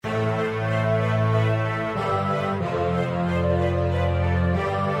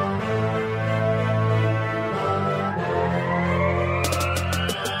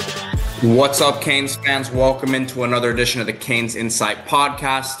What's up, Canes fans? Welcome into another edition of the Canes Insight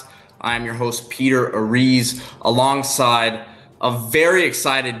Podcast. I am your host, Peter Ariz, alongside a very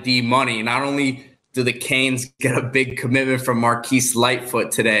excited D-Money. Not only do the Canes get a big commitment from Marquise Lightfoot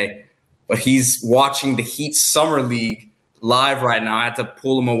today, but he's watching the Heat Summer League live right now. I had to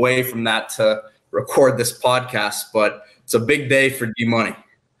pull him away from that to record this podcast, but it's a big day for D-Money.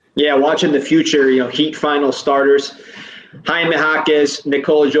 Yeah, watching the future, Heat final starters. Jaime Jaquez,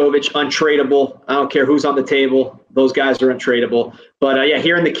 Nikola Jovic, untradeable. I don't care who's on the table. Those guys are untradeable. But,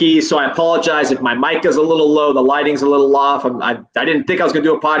 here in the Keys, so I apologize if my mic is a little low, the lighting's a little off. I didn't think I was going to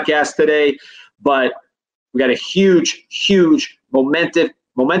do a podcast today, but we got a huge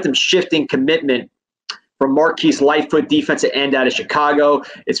momentum-shifting commitment from Marquise Lightfoot, defensive end out of Chicago.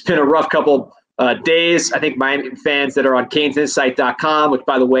 It's been a rough couple days. I think Miami fans that are on CanesInsight.com, which,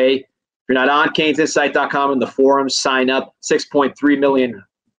 by the way, if you're not on CanesInsight.com in the forums, sign up. 6.3 million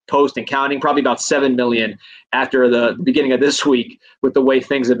posts and counting, probably about 7 million after the beginning of this week with the way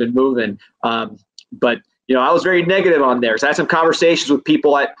things have been moving. But I was very negative on there. So I had some conversations with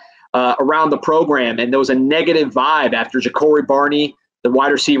people at around the program, and there was a negative vibe after Ja'Cory Barney, the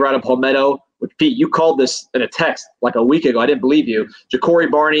wide receiver out of Palmetto. Which, Pete, you called this in a text like a week ago. I didn't believe you. Ja'Cory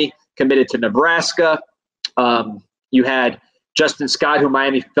Barney committed to Nebraska. You had Justin Scott, who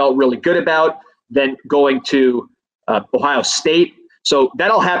Miami felt really good about, then going to Ohio State. So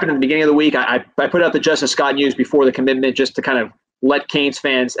that all happened in the beginning of the week. I put out the Justin Scott news before the commitment just to kind of let Canes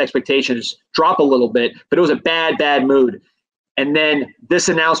fans' expectations drop a little bit. But it was a bad mood. And then this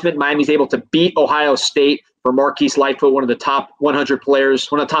announcement, Miami's able to beat Ohio State for Marquise Lightfoot, one of the top 100 players,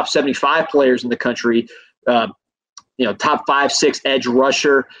 one of the top 75 players in the country, top 5'6" edge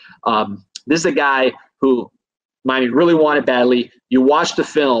rusher. This is a guy who Miami really wanted badly. You watch the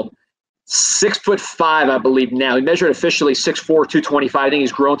film, 6'5", I believe now. He measured officially 6'4", 225. I think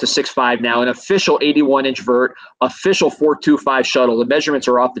he's grown to 6'5" now. An official 81-inch vert, official 4.25 shuttle. The measurements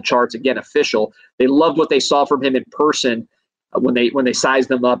are off the charts. Again, official. They loved what they saw from him in person when they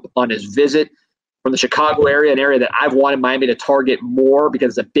sized him up on his visit from the Chicago area, an area that I've wanted Miami to target more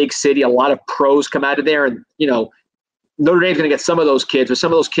because it's a big city. A lot of pros come out of there, and Notre Dame's going to get some of those kids, but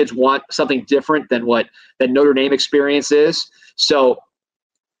some of those kids want something different than what the Notre Dame experience is. So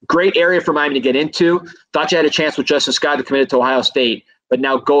great area for Miami to get into. Thought you had a chance with Justin Scott to commit to Ohio State, but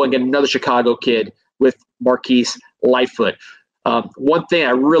now go and get another Chicago kid with Marquise Lightfoot. One thing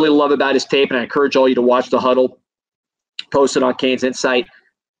I really love about his tape, and I encourage all you to watch the huddle, posted on Canes Insight.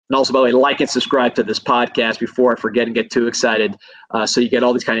 And also, by the way, like and subscribe to this podcast before I forget and get too excited, so you get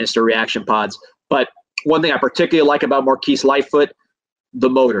all these kind of instant reaction pods. But one thing I particularly like about Marquise Lightfoot, the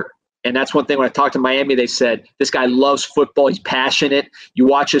motor. And that's one thing when I talked to Miami, they said, this guy loves football. He's passionate. You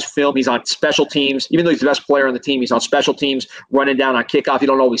watch his film. He's on special teams. Even though he's the best player on the team, he's on special teams, running down on kickoff. You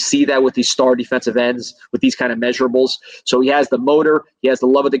don't always see that with these star defensive ends, with these kind of measurables. So he has the motor. He has the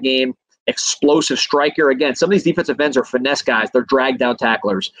love of the game. Explosive striker. Again, some of these defensive ends are finesse guys. They're drag down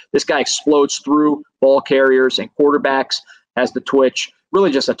tacklers. This guy explodes through ball carriers and quarterbacks, has the twitch.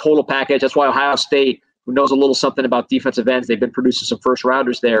 Really just a total package. That's why Ohio State, who knows a little something about defensive ends, they've been producing some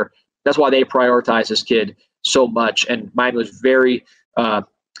first-rounders there. That's why they prioritize this kid so much. And Miami was very, I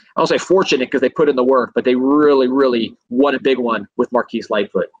don't say fortunate because they put in the work, but they really won a big one with Marquise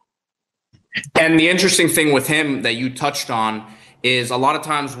Lightfoot. And the interesting thing with him that you touched on is a lot of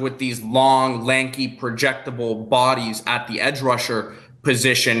times with these long, lanky, projectable bodies at the edge rusher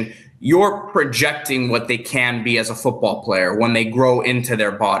position, you're projecting what they can be as a football player when they grow into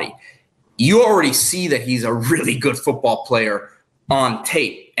their body. You already see that he's a really good football player on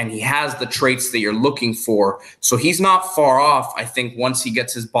tape, and he has the traits that you're looking for. So he's not far off, I think, once he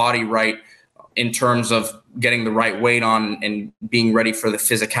gets his body right in terms of getting the right weight on and being ready for the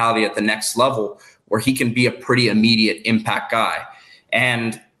physicality at the next level, where he can be a pretty immediate impact guy.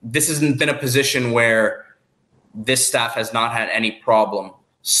 And this hasn't been a position where this staff has not had any problem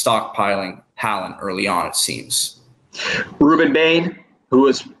stockpiling talent early on, it seems. Ruben Bain, who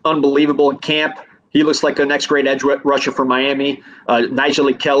was unbelievable in camp. He looks like the next great edge rusher for Miami.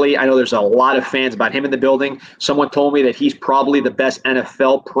 Nigel Kelly, I know there's a lot of fans about him in the building. Someone told me that he's probably the best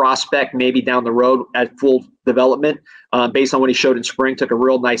NFL prospect maybe down the road at full development based on what he showed in spring. Took a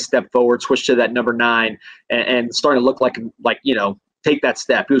real nice step forward, switched to that number 9, and starting to look like take that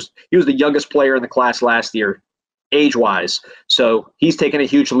step. He was the youngest player in the class last year, age-wise. So he's taken a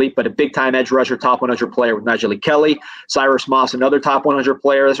huge leap, but a big-time edge rusher, top 100 player with Nigel Kelly. Cyrus Moss, another top 100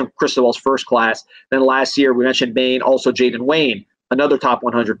 player. That's from Cristobal's first class. Then last year, we mentioned Bain, also Jaden Wayne, another top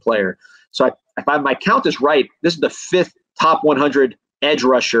 100 player. So if my count is right, this is the 5th top 100 edge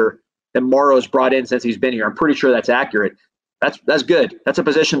rusher that Morrow's brought in since he's been here. I'm pretty sure that's accurate. That's good. That's a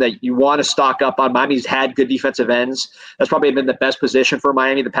position that you want to stock up on. Miami's had good defensive ends. That's probably been the best position for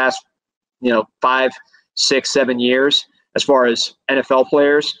Miami the past 5, 6, 7 years as far as NFL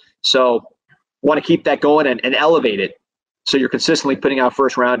players. So want to keep that going and elevate it so you're consistently putting out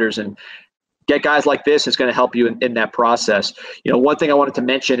first rounders and get guys like this. Is going to help you in that process. One thing I wanted to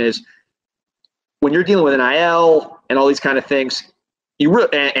mention is when you're dealing with an IL and all these kind of things,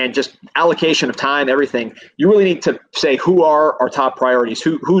 and just allocation of time, everything, you really need to say who are our top priorities,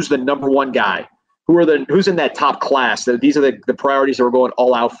 who's the number one guy, who's in that top class. These are the priorities that we're going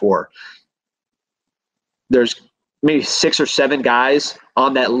all out for. There's maybe 6 or 7 guys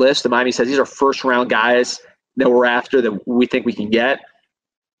on that list. The Miami says these are first round guys that we're after that we think we can get.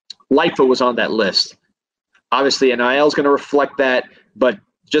 Lightfoot was on that list. Obviously, NIL is going to reflect that, but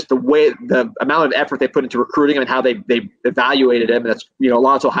just the amount of effort they put into recruiting him and how they evaluated him. That's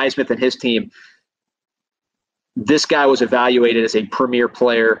Alonzo Highsmith and his team. This guy was evaluated as a premier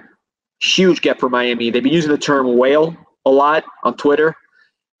player. Huge get for Miami. They've been using the term whale a lot on Twitter.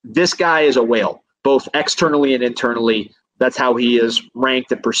 This guy is a whale, both externally and internally. That's how he is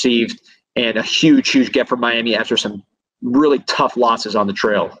ranked and perceived, and a huge get for Miami after some really tough losses on the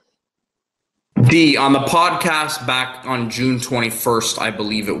trail. On the podcast back on June 21st, I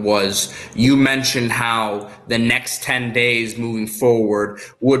believe it was, you mentioned how the next 10 days moving forward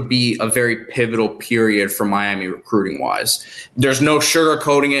would be a very pivotal period for Miami recruiting-wise. There's no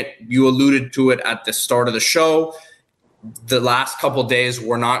sugarcoating it. You alluded to it at the start of the show. The last couple days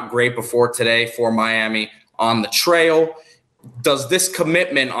were not great before today for Miami on the trail. Does this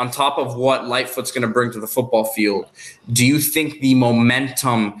commitment, on top of what Lightfoot's going to bring to the football field, do you think the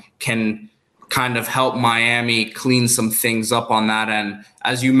momentum can kind of help Miami clean some things up on that end?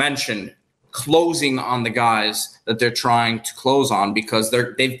 As you mentioned, closing on the guys that they're trying to close on, because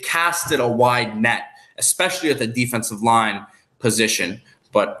they've casted a wide net, especially at the defensive line position,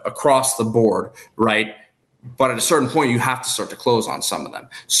 but across the board, right? But at a certain point, you have to start to close on some of them.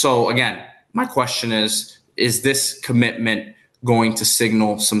 So again, my question is this commitment going to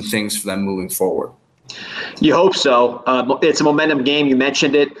signal some things for them moving forward? You hope so. It's a momentum game. You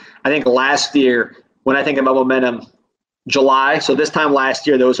mentioned it. I think last year, when I think about momentum, July, so this time last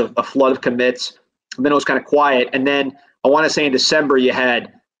year, there was a flood of commits. And then it was kind of quiet. And then I want to say in December, you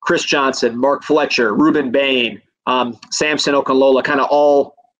had Chris Johnson, Mark Fletcher, Ruben Bain, Samson Okunlola, kind of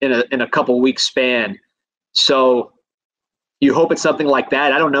all in a couple weeks span. So you hope it's something like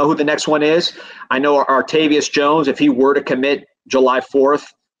that. I don't know who the next one is. I know Artavius Jones, if he were to commit July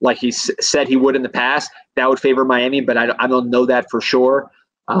 4th, like he said he would in the past, that would favor Miami, but I don't know that for sure.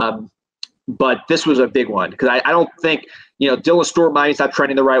 But this was a big one because I don't think, Dylan Stewart, Miami's not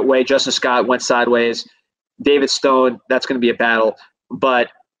trending the right way. Justin Scott went sideways. David Stone, that's going to be a battle.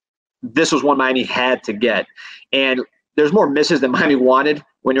 But this was one Miami had to get. And there's more misses than Miami wanted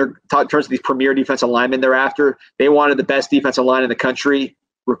when you're in terms of these premier defensive linemen they're after. They wanted the best defensive line in the country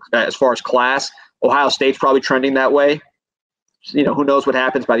as far as class. Ohio State's probably trending that way. Who knows what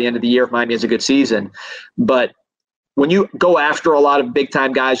happens by the end of the year if Miami has a good season. But when you go after a lot of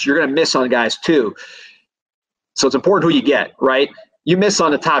big-time guys, you're going to miss on guys too. So it's important who you get, right? You miss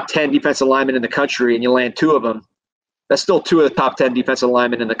on the top 10 defensive linemen in the country and you land 2 of them. That's still 2 of the top 10 defensive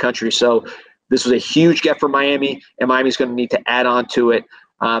linemen in the country. So this was a huge get for Miami, and Miami's going to need to add on to it.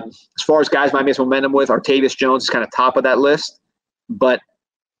 As far as guys Miami has momentum with, Artavius Jones is kind of top of that list. But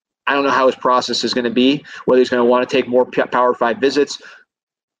I don't know how his process is going to be, whether he's going to want to take more Power 5 visits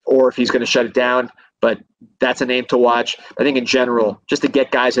or if he's going to shut it down. But that's a name to watch. I think in general, just to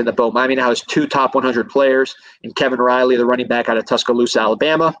get guys in the boat, Miami now has 2 top 100 players in Kevin Riley, the running back out of Tuscaloosa,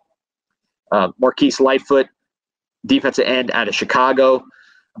 Alabama. Marquise Lightfoot, defensive end out of Chicago.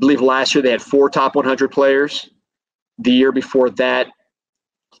 I believe last year they had 4 top 100 players. The year before that,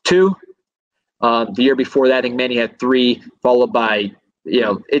 2. The year before that, I think Manny had 3, followed by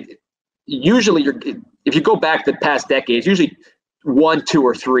usually if you go back the past decades, usually 1, 2,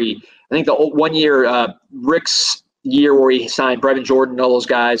 or 3. I think the 1 year, Rick's year where he signed Brevin Jordan and all those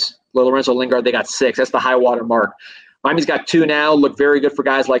guys, Lorenzo Lingard, they got 6. That's the high water mark. Miami's got 2 now. Look very good for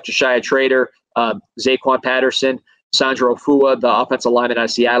guys like Josiah Trader, Zaquan Patterson, Sandro Ofua, the offensive lineman out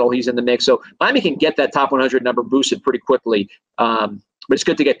of Seattle. He's in the mix. So Miami can get that top 100 number boosted pretty quickly. But it's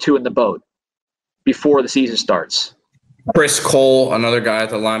good to get 2 in the boat before the season starts. Chris Cole, another guy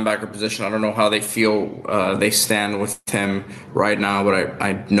at the linebacker position. I don't know how they feel they stand with him right now, but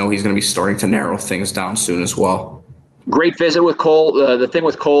I know he's going to be starting to narrow things down soon as well. Great visit with Cole. The thing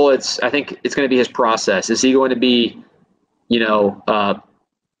with Cole, I think it's going to be his process. Is he going to be,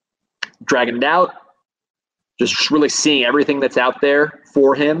 dragging it out, just really seeing everything that's out there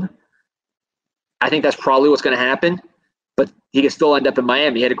for him? I think that's probably what's going to happen. but he could still end up in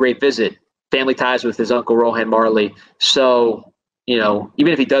Miami. He had a great visit, family ties with his uncle Rohan Marley. So, even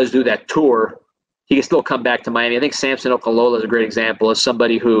if he does do that tour, he can still come back to Miami. I think Samson Okololo is a great example of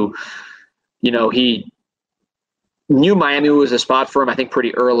somebody who, he knew Miami was a spot for him, I think,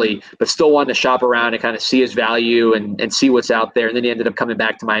 pretty early, but still wanted to shop around and kind of see his value and see what's out there. And then he ended up coming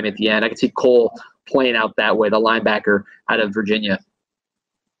back to Miami at the end. I could see Cole playing out that way, the linebacker out of Virginia.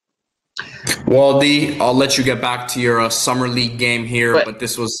 Well, I'll let you get back to your summer league game here, but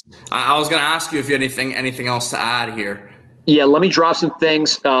this was I was going to ask you if you had anything else to add here. Yeah, let me drop some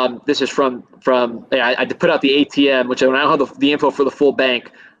things. This is from I put out the ATM, which when I don't have the info for the full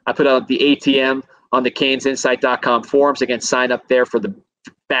bank, I put out the ATM on the CanesInsight.com forums. Again, sign up there for the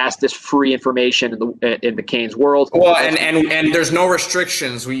fastest free information in the Canes world. Well, and there's no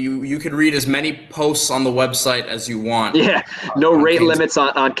restrictions. You can read as many posts on the website as you want. Yeah, no rate limits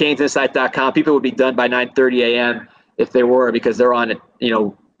on CanesInsight.com. People would be done by 9:30 a.m. if they were, because they're on it,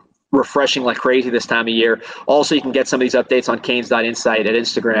 refreshing like crazy this time of year. Also, you can get some of these updates on Canes.insight at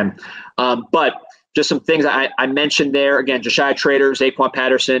Instagram. But just some things I mentioned there. Again, Josiah Trader, Zaquan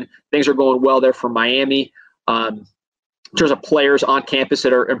Patterson, things are going well there for Miami. In terms of players on campus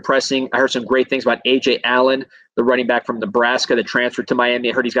that are impressing, I heard some great things about A.J. Allen, the running back from Nebraska that transferred to Miami.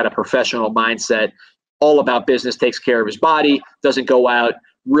 I heard he's got a professional mindset, all about business, takes care of his body, doesn't go out,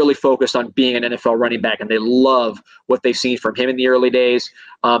 really focused on being an NFL running back, and they love what they've seen from him in the early days.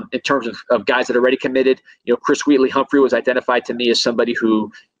 In terms of guys that are already committed, Chris Wheatley-Humphrey was identified to me as somebody who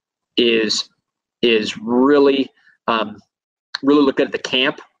is really looking at the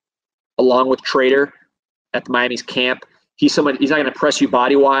camp along with Trader at the Miami's camp. He's not going to impress you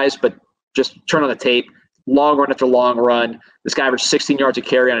body-wise, but just turn on the tape. Long run after long run. This guy averaged 16 yards a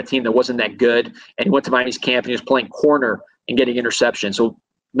carry on a team that wasn't that good, and he went to Miami's camp and he was playing corner and getting interceptions. So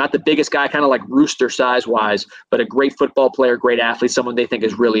not the biggest guy, kind of like Rooster size-wise, but a great football player, great athlete, someone they think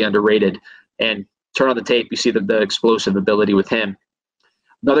is really underrated. And turn on the tape, you see the explosive ability with him.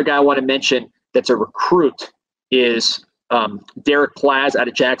 Another guy I want to mention that's a recruit is Derek Plaz out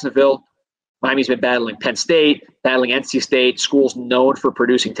of Jacksonville. Miami's been battling Penn State, battling NC State, schools known for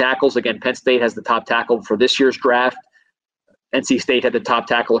producing tackles. Again, Penn State has the top tackle for this year's draft. NC State had the top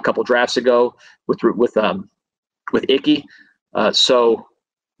tackle a couple drafts ago with Icky. So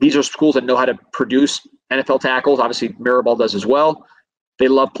these are schools that know how to produce NFL tackles. Obviously, Mirabal does as well. They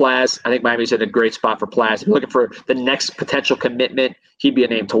love Plaz. I think Miami's in a great spot for Plaz. If you're looking for the next potential commitment, he'd be a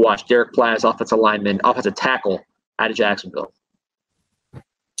name to watch. Derek Plaz, offensive tackle out of Jacksonville.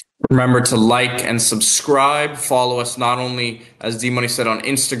 Remember to like and subscribe. Follow us not only, as D-Money said, on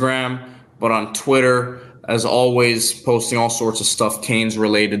Instagram, but on Twitter. As always, posting all sorts of stuff Canes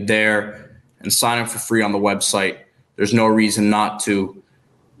related there. And sign up for free on the website. There's no reason not to.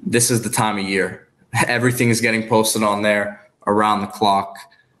 This is the time of year. Everything is getting posted on there around the clock.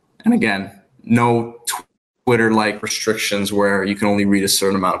 And again, no Twitter-like restrictions where you can only read a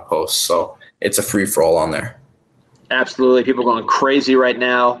certain amount of posts. So it's a free-for-all on there. Absolutely. People are going crazy right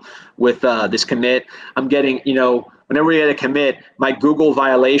now with this commit. I'm getting, whenever we get a commit, my Google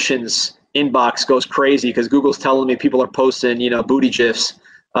violations inbox goes crazy because Google's telling me people are posting, booty GIFs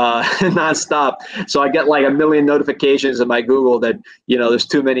nonstop. So I get like a million notifications in my Google that, there's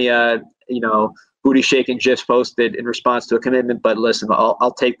too many, booty shaking GIFs posted in response to a commitment. But listen,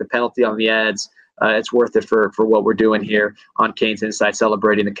 I'll take the penalty on the ads. It's worth it for what we're doing here on Canes Insight,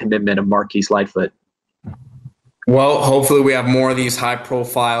 celebrating the commitment of Marquise Lightfoot. Well, hopefully we have more of these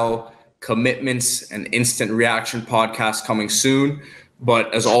high-profile commitments and instant reaction podcasts coming soon.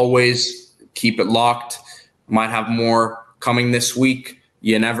 But as always, keep it locked. Might have more coming this week.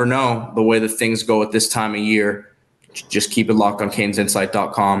 You never know the way that things go at this time of year. Just keep it locked on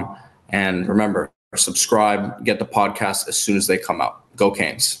CanesInsight.com. And remember, subscribe, get the podcast as soon as they come out. Go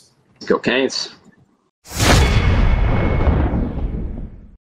Canes. Go Canes.